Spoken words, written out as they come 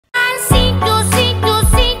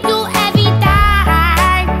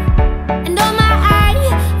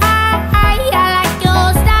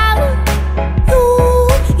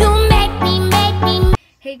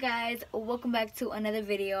welcome back to another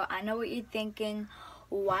video. I know what you're thinking.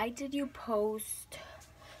 Why did you post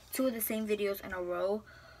two of the same videos in a row?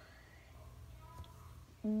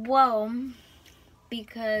 Well,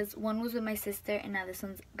 because one was with my sister and now this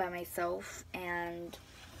one's by myself, and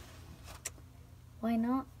why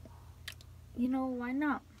not? You know, why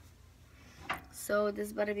not? So this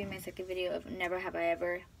is about to be my second video of Never Have I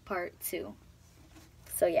Ever Part 2.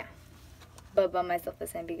 So yeah, but by myself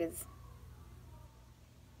this time because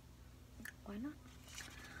why not?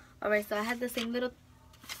 Alright, so I had the same little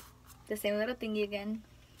thingy again.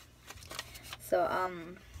 So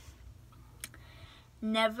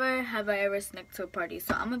never have I ever snuck to a party.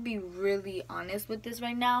 So I'm gonna be really honest with this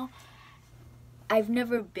right now. I've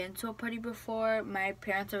never been to a party before. My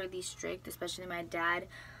parents are really strict, especially my dad.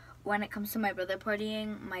 When it comes to my brother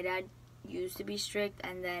partying, my dad used to be strict,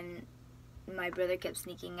 and then my brother kept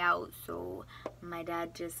sneaking out, so my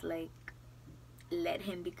dad just like let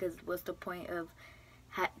him, because what's the point of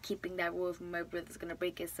keeping that rule if my brother's gonna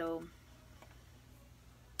break it? So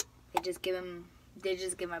they just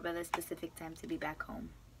give my brother a specific time to be back home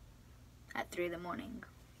at 3 in the morning,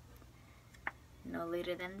 no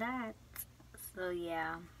later than that. So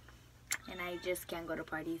yeah, and I just can't go to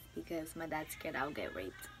parties because my dad's scared I'll get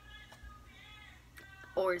raped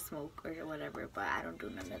or smoke or whatever, but I don't do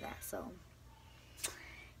none of that. So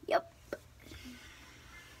yep.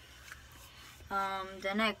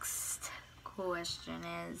 The next question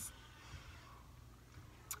is,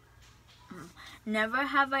 never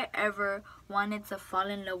have I ever wanted to fall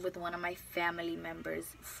in love with one of my family members,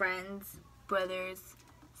 friends, brothers,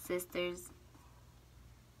 sisters,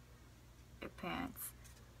 or parents.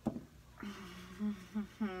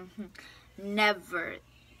 Never.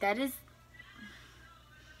 That is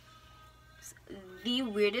the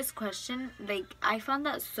weirdest question. Like, I found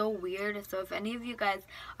that so weird. So if any of you guys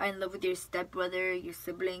are in love with your stepbrother, your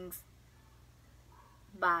siblings,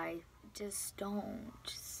 bye. Just don't.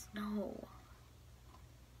 Just no.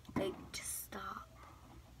 Like, just stop.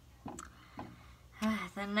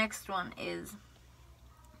 The next one is,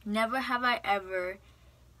 never have I ever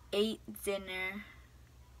ate dinner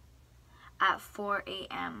at 4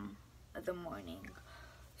 a.m. in the morning.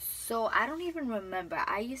 So I don't even remember.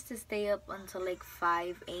 I used to stay up until like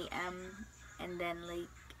 5 a.m. and then like,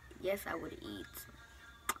 yes, I would eat.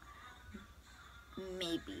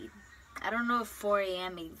 Maybe. I don't know if 4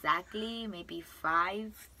 a.m. exactly. Maybe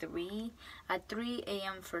 5, 3. At 3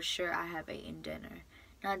 a.m. for sure I have eaten dinner.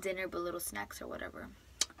 Not dinner, but little snacks or whatever.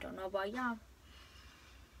 Don't know about y'all.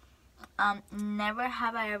 Never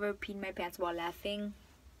have I ever peed my pants while laughing.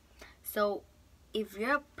 So if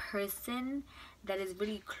you're a person that is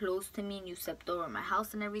really close to me and you stepped over my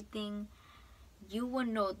house and everything, you will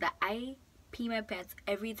know that I pee my pants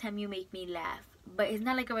every time you make me laugh. But it's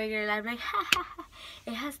not like a regular laugh, like ha ha ha.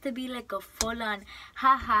 It has to be like a full on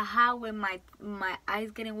ha ha ha, with my eyes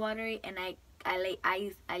getting watery, and I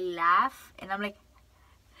laugh and I'm like,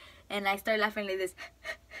 and I start laughing like this.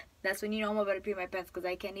 That's when you know I'm about to pee my pants, because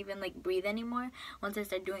I can't even like breathe anymore. Once I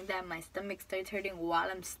start doing that, my stomach starts hurting while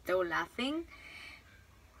I'm still laughing,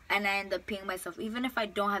 and I end up peeing myself. Even if I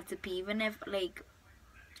don't have to pee, even if like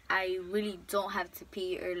I really don't have to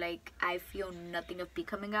pee, or like I feel nothing of pee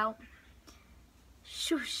coming out,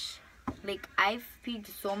 shush. Like, I've peed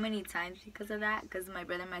so many times because of that, because my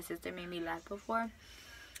brother and my sister made me laugh before.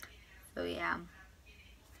 So yeah.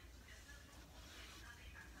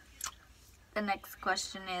 The next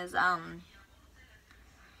question is,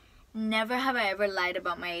 never have I ever lied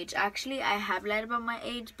about my age. Actually, I have lied about my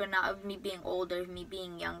age, but not of me being older, of me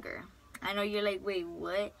being younger. I know you're like, wait,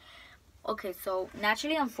 what? Okay, so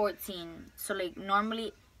naturally I'm 14. So like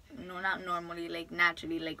normally, no, not normally, like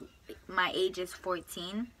naturally, like my age is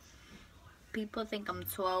 14. People think I'm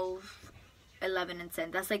 12, 11, and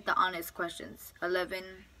 10. That's like the honest questions. 11,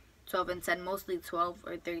 12, and 10. Mostly 12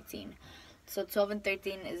 or 13. So 12 and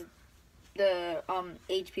 13 is the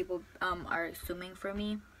age people are assuming for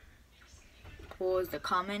me. What was the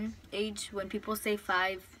common age? When people say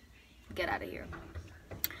 5, get out of here.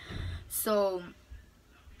 So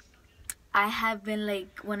I have been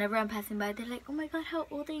like, whenever I'm passing by, they're like, oh my god, how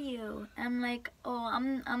old are you? And I'm like, oh,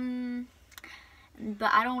 I'm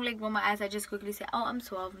but I don't like roll my eyes. I just quickly say, oh, I'm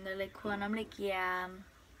 12. And they're like, cool. And I'm like, yeah.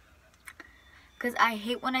 Because I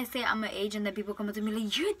hate when I say I'm an age and then people come up to me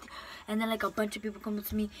like, you're... And then like a bunch of people come up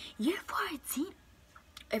to me, you're 14?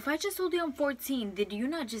 If I just told you I'm 14, did you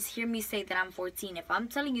not just hear me say that I'm 14? If I'm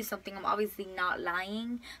telling you something, I'm obviously not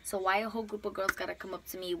lying. So why a whole group of girls gotta come up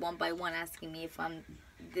to me one by one asking me if I'm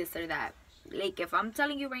this or that? Like, if I'm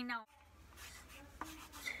telling you right now...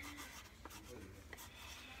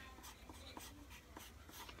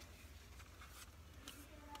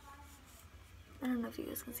 I don't know if you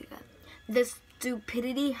guys can see that. The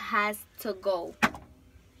stupidity has to go.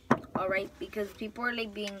 Alright, because people are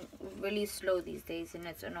like being really slow these days and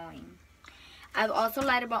it's annoying. I've also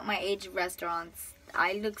lied about my age of restaurants.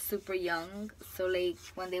 I look super young, so like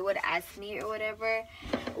when they would ask me or whatever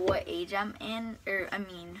what age I'm in, or I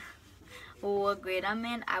mean what grade I'm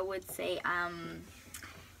in, I would say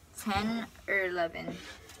 10 or 11.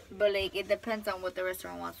 But like it depends on what the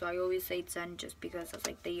restaurant wants, so I always say 10 just because I was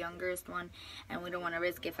like the youngest one and we don't want to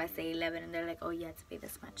risk if I say 11 and they're like, oh you have to pay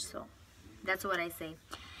this much. So that's what I say.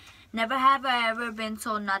 Never have I ever been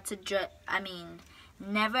told not to dress.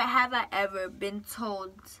 Never have I ever been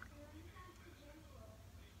told.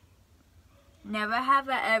 Never have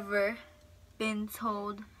I ever been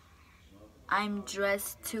told I'm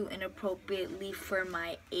dressed too inappropriately for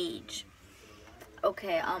my age.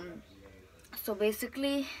 Okay, so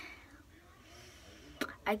basically,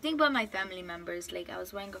 I think by my family members, like I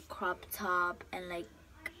was wearing a crop top and like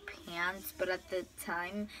pants, but at the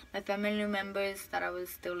time, my family members thought I was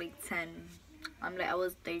still like 10. I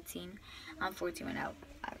was 13. I'm 14 right now.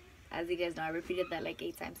 As you guys know, I repeated that like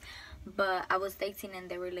 8 times. But I was 13 and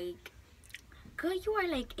they were like, girl, you are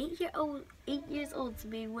like 8 years old to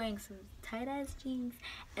be wearing some tight ass jeans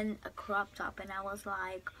and a crop top. And I was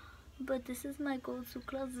like, but this is my go-to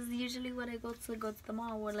clothes. This is usually what I go to the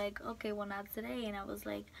mall. We're like, okay, well not today. And I was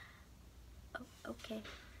like, oh, okay.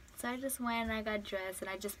 So I just went and I got dressed and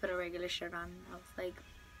I just put a regular shirt on. I was like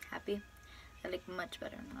happy. I like much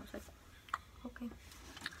better. And I was like, okay.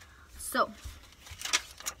 So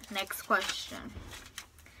next question.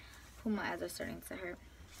 Ooh, my eyes are starting to hurt.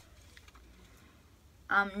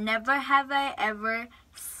 Never have I ever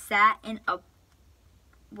sat in a...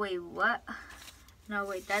 Wait, what? No,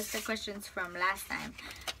 wait, that's the questions from last time.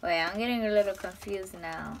 Wait, I'm getting a little confused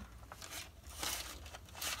now.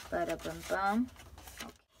 Ba-da-bum-bum.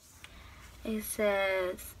 Okay. It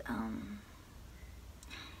says,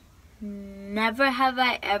 never have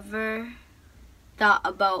I ever thought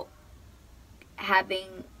about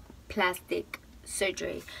having plastic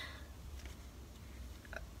surgery.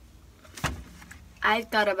 I've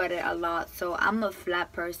thought about it a lot, so I'm a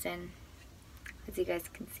flat person, as you guys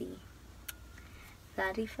can see.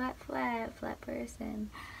 Flat person.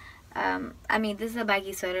 I mean, this is a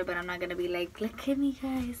baggy sweater, but I'm not gonna be like, look at me,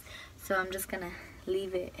 guys. So I'm just gonna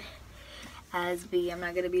leave it as be. I'm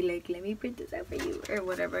not gonna be like, let me print this out for you or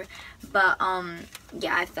whatever. But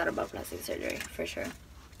yeah, I've thought about plastic surgery for sure.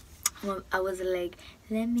 Well, I was like,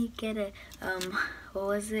 let me get a what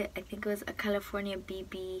was it? I think it was a California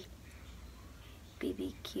BBQ,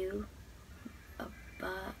 a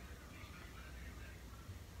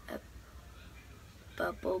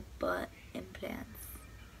bubble butt implants,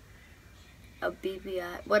 a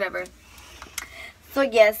BBI, whatever. So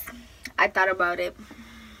yes, I thought about it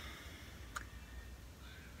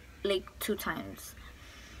like 2 times.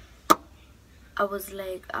 I was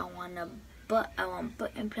like, I want butt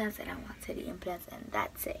implants and I want titty implants and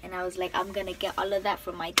that's it. And I was like, I'm gonna get all of that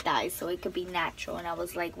for my thighs so it could be natural. And I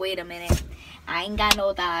was like, wait a minute, I ain't got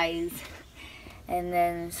no thighs. And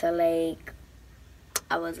then so like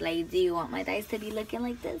I was like, do you want my thighs to be looking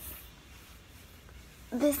like this?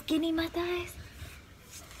 This skinny, my thighs?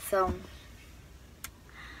 So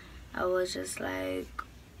I was just like,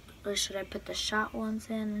 or should I put the shot ones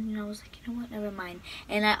in? And I was like, you know what, never mind.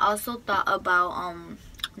 And I also thought about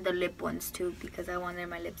the lip ones too, because I wanted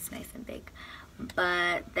my lips nice and big.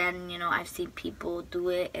 But then, you know, I've seen people do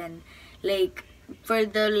it, and like for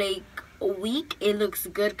the like a week it looks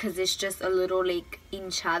good because it's just a little like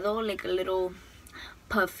hinchado, like a little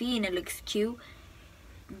puffy, and it looks cute.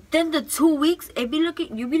 Then the 2 weeks you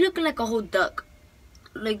be looking like a whole duck,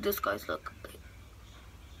 like this guy's look.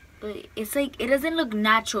 It's like, it doesn't look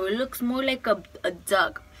natural. It looks more like a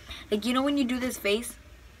duck. Like, you know when you do this face,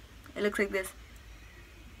 it looks like this.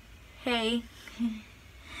 Hey.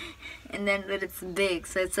 And then but it's big,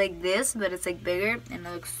 so it's like this, but it's like bigger and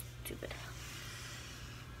it looks stupid.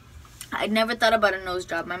 I never thought about a nose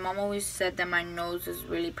job. My mom always said that my nose is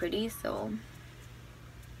really pretty, so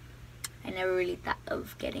I never really thought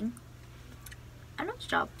of getting a nose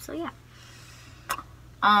job. So yeah.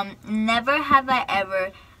 Never have I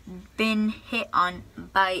ever been hit on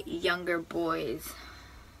by younger boys.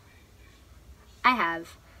 I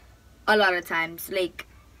have a lot of times. Like,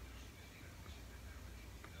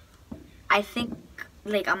 I think,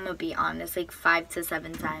 like, I'm gonna be honest, like 5 to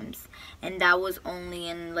 7 times, and that was only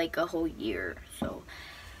in like a whole year. So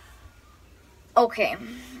okay,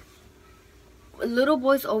 little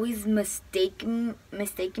boys always mistaking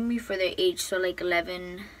me for their age, so like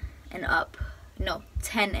 11 and up, no,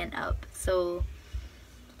 10 and up. So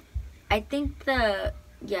I think the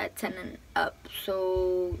yeah, 10 and up.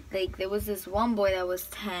 So like there was this one boy that was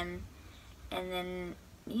 10, and then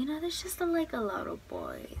you know there's just like a lot of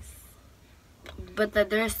boys, but that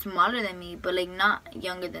they're smaller than me, but like not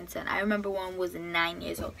younger than 10. I remember one was 9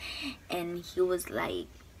 years old, and he was like,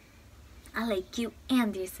 I like you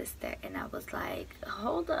and your sister. And I was like,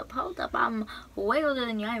 hold up, I'm way older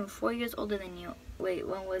than you. I'm 4 years older than you. Wait,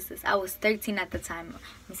 when was this? I was 13 at the time.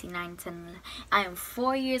 Let me see, 9, 10, 11. I am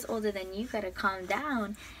 4 years older than you. Gotta calm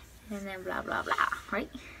down. And then blah blah blah, right?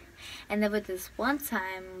 And there was this one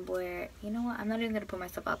time where, you know what, I'm not even gonna put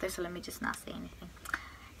myself out there, so let me just not say anything.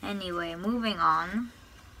 Anyway, moving on.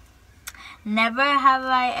 Never have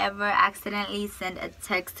I ever accidentally sent a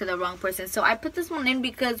text to the wrong person. So I put this one in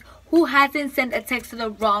because who hasn't sent a text to the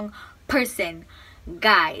wrong person?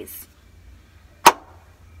 Guys,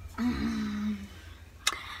 I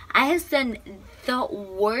have sent the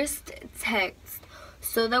worst text.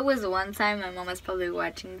 So there was one time, my mom was probably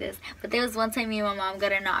watching this, but there was one time me and my mom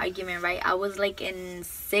got in an argument, right? I was like in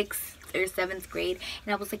 6th or 7th grade,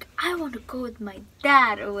 and I was like, I want to go with my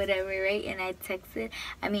dad or whatever, right? And I texted,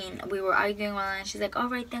 we were arguing while, and she's like, all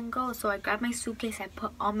right, then go. So I grabbed my suitcase, I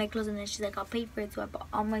put all my clothes in there. She's like, I'll pay for it. So I put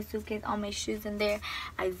all my suitcase, all my shoes in there.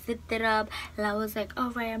 I zipped it up, and I was like, all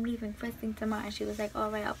right, I'm leaving first thing tomorrow. And she was like,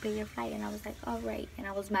 all right, I'll pay your flight. And I was like, all right. And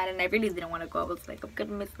I was mad, and I really didn't want to go. I was like, I'm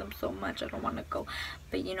gonna miss them so much, I don't want to go.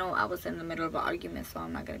 But you know, I was in the middle of an argument, so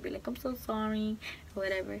I'm not gonna be like, I'm so sorry or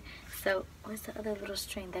whatever. So where's the other little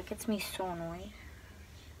string? That gets me so annoyed.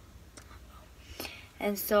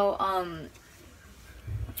 And so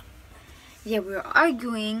yeah, we were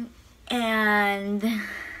arguing, and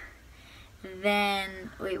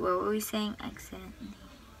then wait, what were we saying? Accidentally.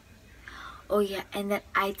 Oh yeah, and then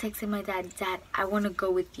I texted my dad, Dad, I want to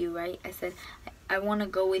go with you, right? I said, I want to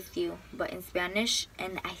go with you, but in Spanish,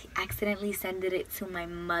 and I accidentally sent it to my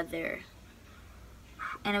mother.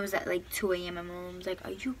 And it was at like 2 a.m. and my mom was like,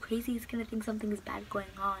 are you crazy? He's gonna think something is bad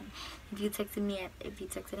going on. If you texted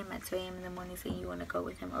him at 2 a.m. in the morning saying you want to go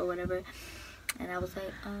with him or whatever. And I was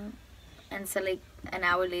like, and so like an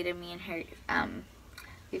hour later, me and her,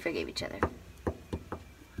 we forgave each other.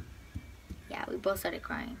 Yeah, we both started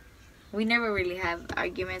crying. We never really have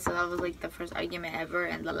arguments, so that was like the first argument ever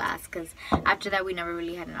and the last, because after that we never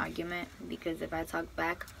really had an argument, because if I talk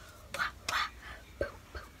back, wah, wah, boom,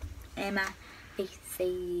 boom, Emma, they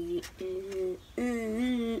say,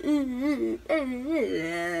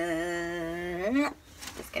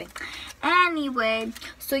 just kidding. Anyway,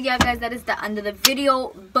 so yeah guys, that is the end of the video.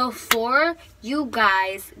 Before you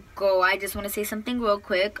guys go, I just want to say something real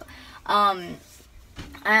quick.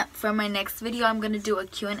 For my next video, I'm gonna do a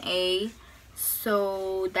Q&A.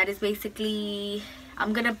 So that is basically,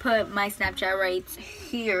 I'm gonna put my Snapchat right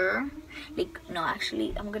here. Like, no,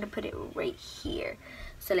 actually, I'm gonna put it right here.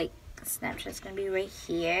 So like, Snapchat's gonna be right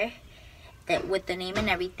here, that with the name and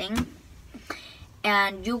everything.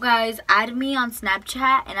 And you guys add me on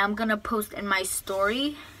Snapchat, and I'm gonna post in my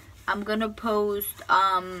story. I'm gonna post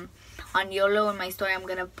on YOLO in my story. I'm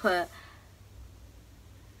gonna put,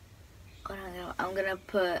 I'm gonna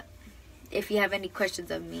put, if you have any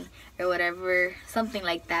questions of me or whatever, something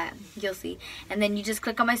like that, you'll see. And then you just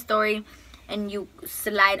click on my story and you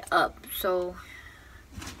slide up, so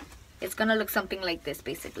it's gonna look something like this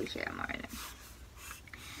basically. Here, I'm already,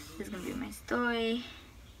 this is gonna be my story,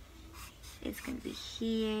 it's gonna be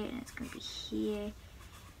here, and it's gonna be here.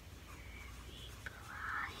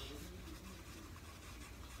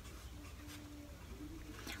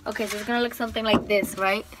 Okay, so it's gonna look something like this,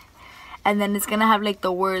 right? And then it's gonna have like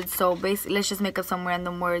the words. So basically, let's just make up some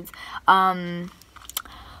random words. I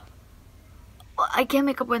can't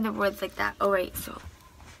make up random words like that. Alright, so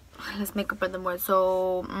let's make up random words.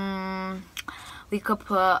 So we could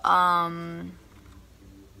put I'm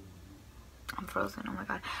frozen, oh my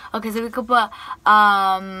god. Okay, so we could put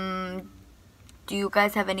do you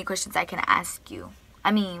guys have any questions I can ask you?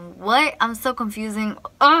 I mean, what? I'm so confusing.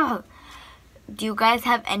 Ugh. Do you guys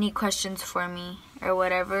have any questions for me? Or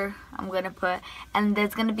whatever I'm gonna put, and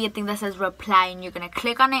there's gonna be a thing that says reply, and you're gonna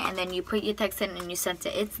click on it, and then you put your text in and you send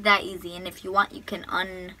it. It's that easy. And if you want, you can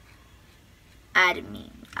add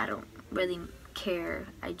me. I don't really care.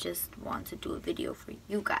 I just want to do a video for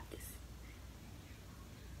you guys.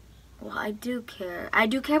 Well, I do care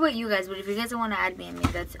about you guys, but if you guys don't want to add me, I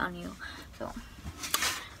mean, that's on you. So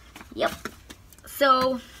yep.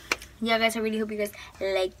 So yeah guys, I really hope you guys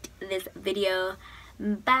liked this video.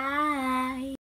 Bye.